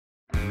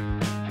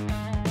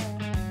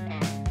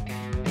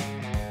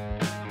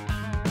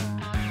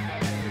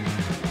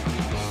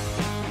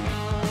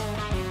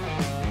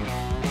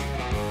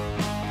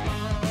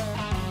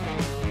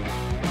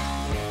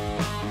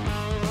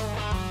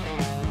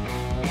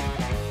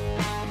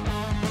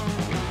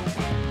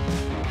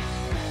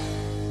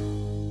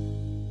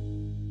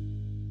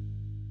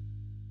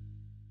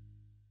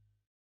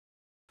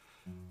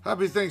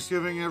Happy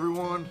Thanksgiving,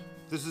 everyone.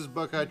 This is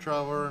Buckeye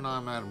Traveler, and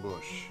I'm Adam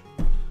Bush.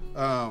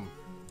 I'm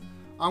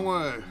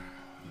going to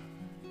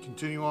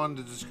continue on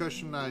the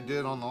discussion I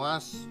did on the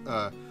last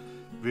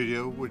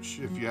video, which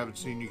if you haven't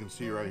seen, you can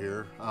see right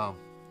here.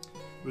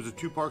 It was a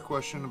two-part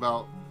question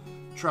about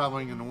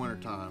traveling in the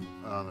wintertime.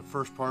 The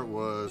first part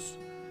was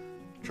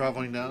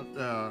traveling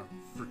down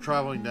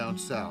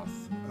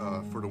south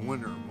for the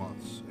winter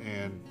months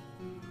and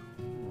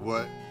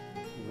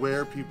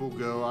where people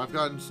go. I've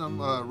gotten some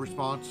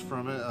response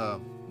from it,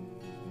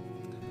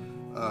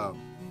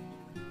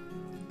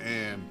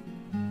 and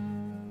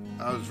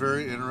I was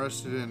very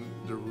interested in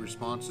the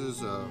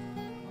responses. I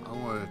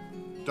want to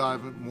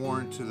dive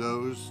more into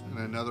those in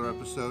another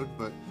episode,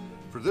 but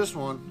for this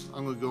one,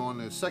 I'm going to go on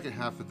the second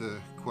half of the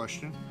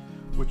question,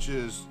 which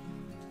is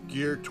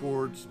geared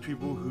towards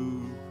people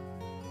who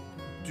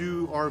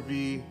do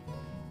RV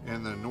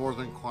in the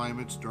northern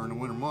climates during the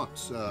winter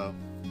months,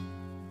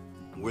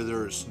 where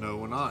there is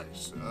snow and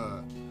ice.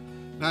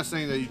 Not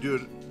saying that you do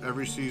it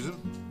every season,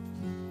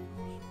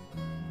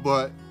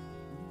 but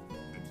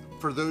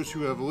for those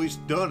who have at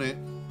least done it,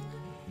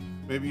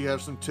 maybe you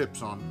have some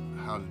tips on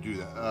how to do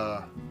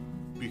that.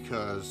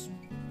 Because,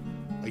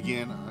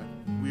 again,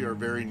 we are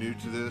very new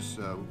to this,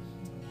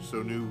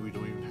 so new we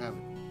don't even have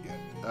it yet.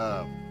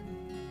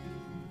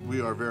 We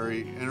are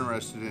very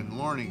interested in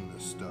learning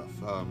this stuff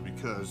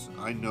because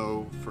I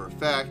know for a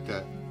fact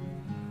that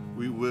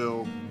we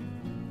will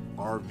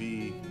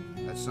RV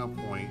at some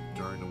point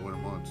during the winter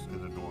months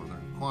in the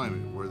northern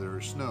climate where there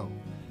is snow,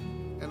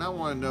 and I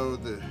want to know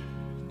the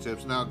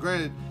tips. Now,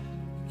 granted,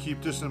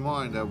 keep this in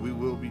mind that we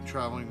will be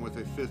traveling with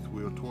a fifth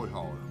wheel toy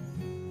hauler,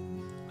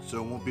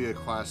 so it won't be a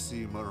Class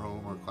C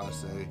motorhome or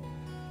Class A.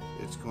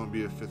 It's going to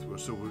be a fifth wheel,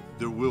 so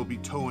there will be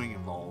towing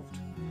involved.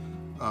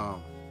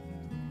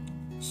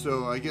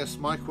 So I guess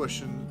my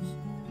question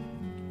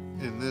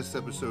in this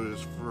episode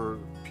is for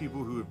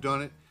people who have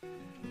done it.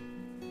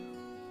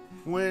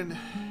 When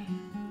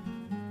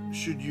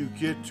should you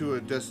get to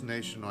a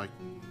destination, like,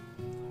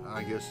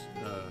 I guess,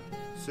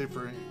 say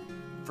for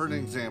an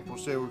example,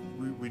 say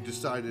we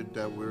decided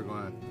that we're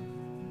going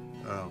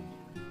to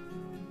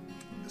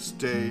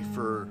stay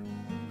for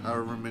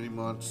however many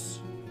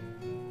months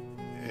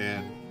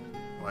in,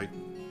 like,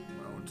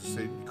 I want to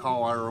say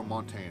Colorado or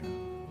Montana.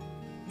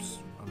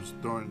 I'm just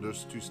throwing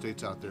those two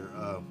states out there.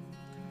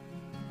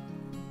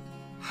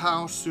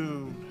 How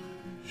soon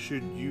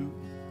should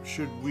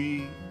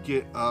we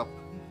get up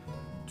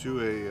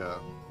to a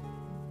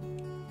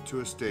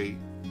state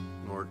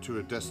or to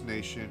a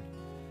destination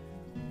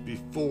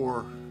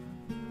before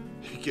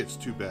it gets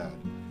too bad?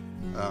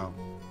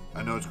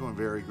 I know it's going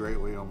to vary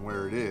greatly on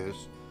where it is.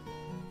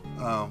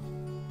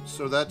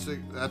 So that's a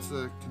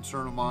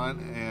concern of mine.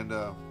 And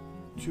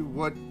to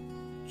what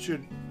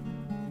should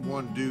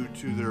one do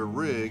to their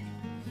rig?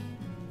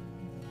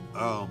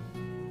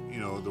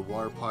 The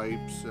water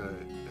pipes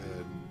and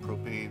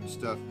propane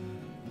stuff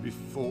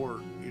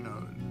before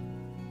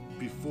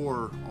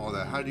all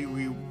that. How do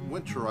we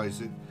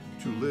winterize it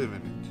to live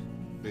in it,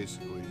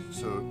 basically,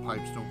 so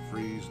pipes don't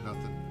freeze,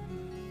 nothing?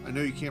 I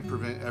know you can't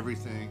prevent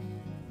everything,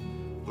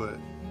 but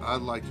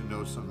I'd like to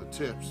know some of the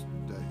tips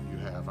that you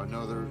have. I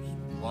know there's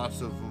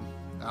lots of them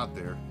out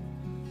there,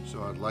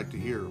 so I'd like to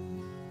hear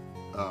them.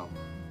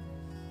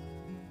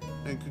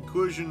 In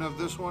conclusion of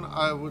this one,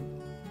 I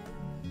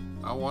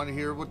want to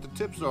hear what the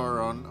tips are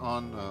on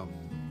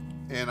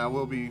and I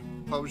will be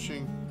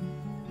publishing,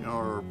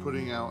 or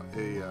putting out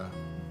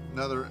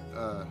another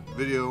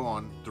video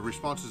on the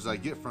responses I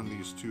get from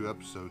these two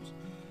episodes,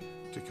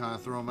 to kind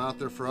of throw them out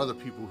there for other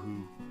people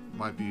who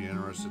might be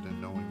interested in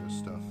knowing this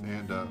stuff.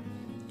 And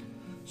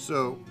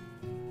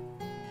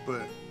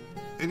but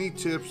any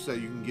tips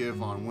that you can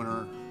give on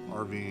winter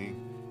RVing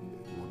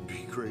would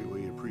be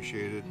greatly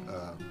appreciated.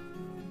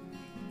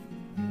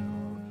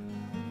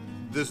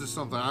 This is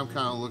something I'm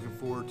kind of looking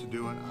forward to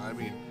doing. I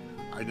mean,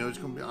 I know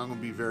I'm going to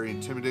be very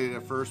intimidated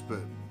at first,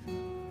 but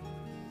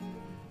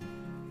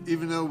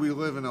even though we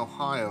live in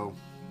Ohio,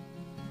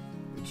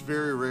 it's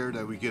very rare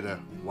that we get a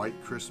white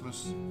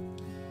Christmas,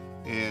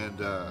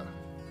 and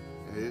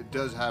it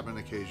does happen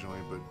occasionally,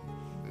 but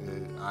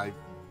I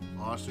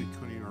honestly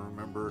couldn't even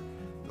remember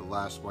the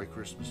last white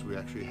Christmas we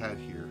actually had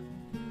here.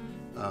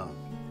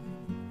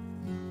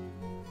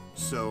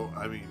 So,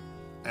 I mean,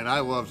 and I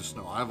love the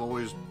snow. I've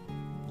always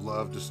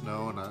loved the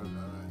snow, and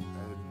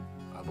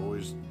I've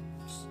always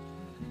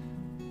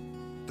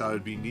thought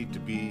it'd be neat to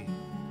be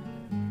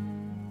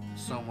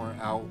somewhere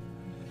out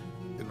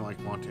in, like,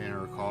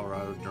 Montana or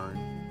Colorado during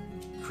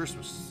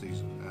Christmas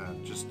season,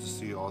 just to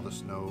see all the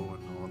snow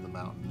and all the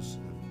mountains,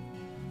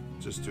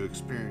 and just to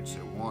experience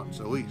it once,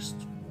 at least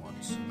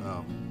once.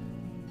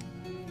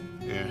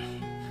 And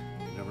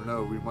you never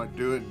know, we might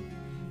do it and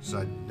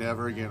decide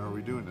never again are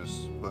we doing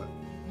this, but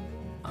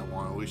I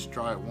want to at least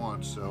try it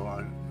once. So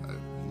I'd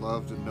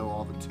love to know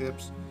all the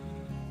tips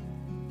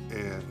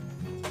and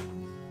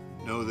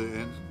know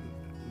the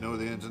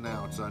ins and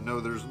outs. I know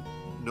there's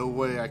no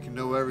way I can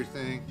know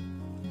everything.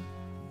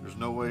 There's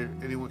no way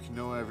anyone can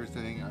know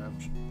everything.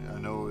 I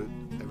know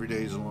every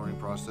day is a learning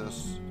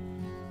process,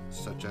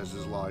 such as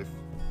his life.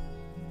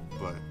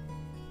 But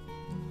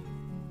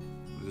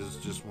this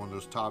is just one of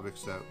those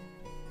topics that,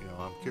 you know,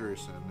 I'm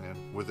curious in.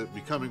 And with it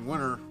becoming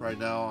winter right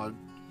now,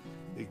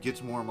 it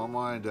gets more in my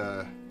mind,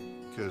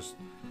 because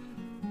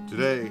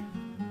today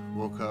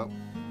woke up,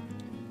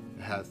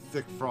 it had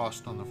thick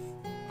frost on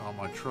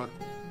my truck,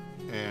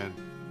 and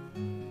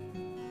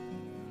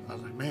I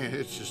was like, man,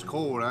 it's just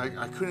cold.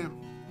 I couldn't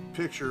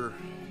picture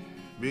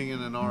being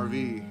in an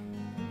RV,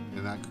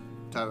 and that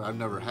type. I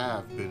never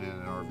have been in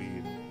an RV,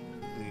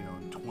 you know,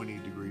 in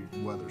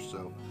 20-degree weather.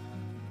 So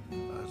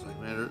I was like,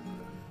 man,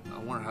 I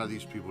wonder how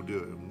these people do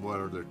it, and what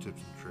are their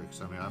tips and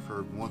tricks. I mean, I've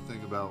heard one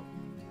thing about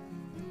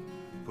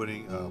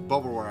putting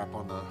bubble wrap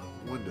on the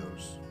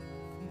windows.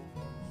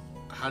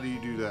 How do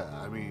you do that?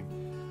 I mean,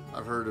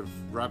 I've heard of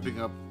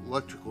wrapping up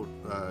electrical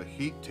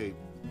heat tape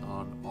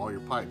on all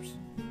your pipes,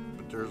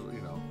 but there's,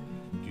 you know,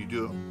 do you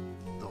do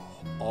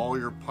all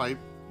your pipe,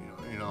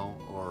 you know,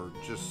 or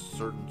just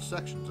certain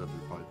sections of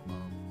your pipe?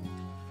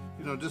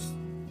 You know,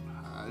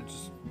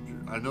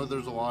 I know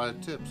there's a lot of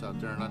tips out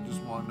there, and I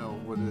just want to know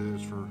what it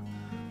is for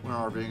when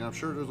RVing. I'm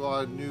sure there's a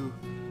lot of new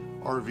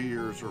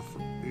RVers or,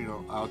 you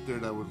know, out there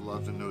that would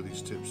love to know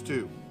these tips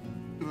too.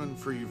 Even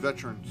for you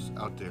veterans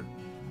out there,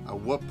 at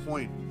what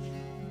point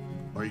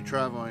are you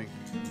traveling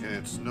and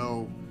it's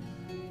snow,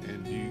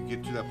 and you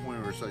get to that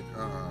point where it's like,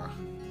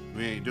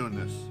 we ain't doing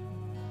this?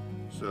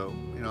 So,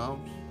 you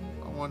know,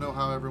 I want to know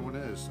how everyone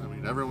is. I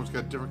mean, everyone's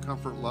got different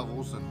comfort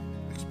levels and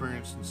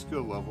experience and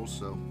skill levels,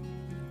 so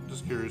I'm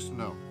just curious to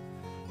know.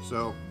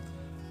 So,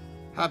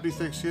 happy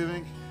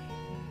Thanksgiving.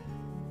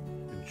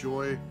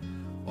 Enjoy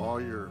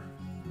all your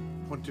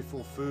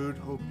plentiful food.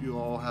 Hope you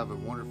all have a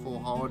wonderful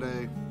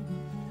holiday.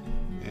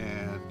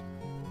 And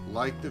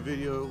like the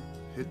video,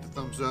 hit the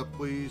thumbs up,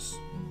 please.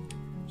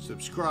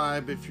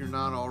 Subscribe if you're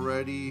not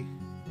already,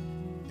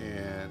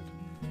 and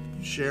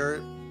share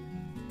it.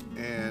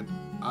 And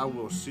I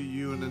will see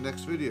you in the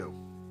next video.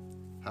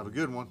 Have a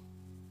good one.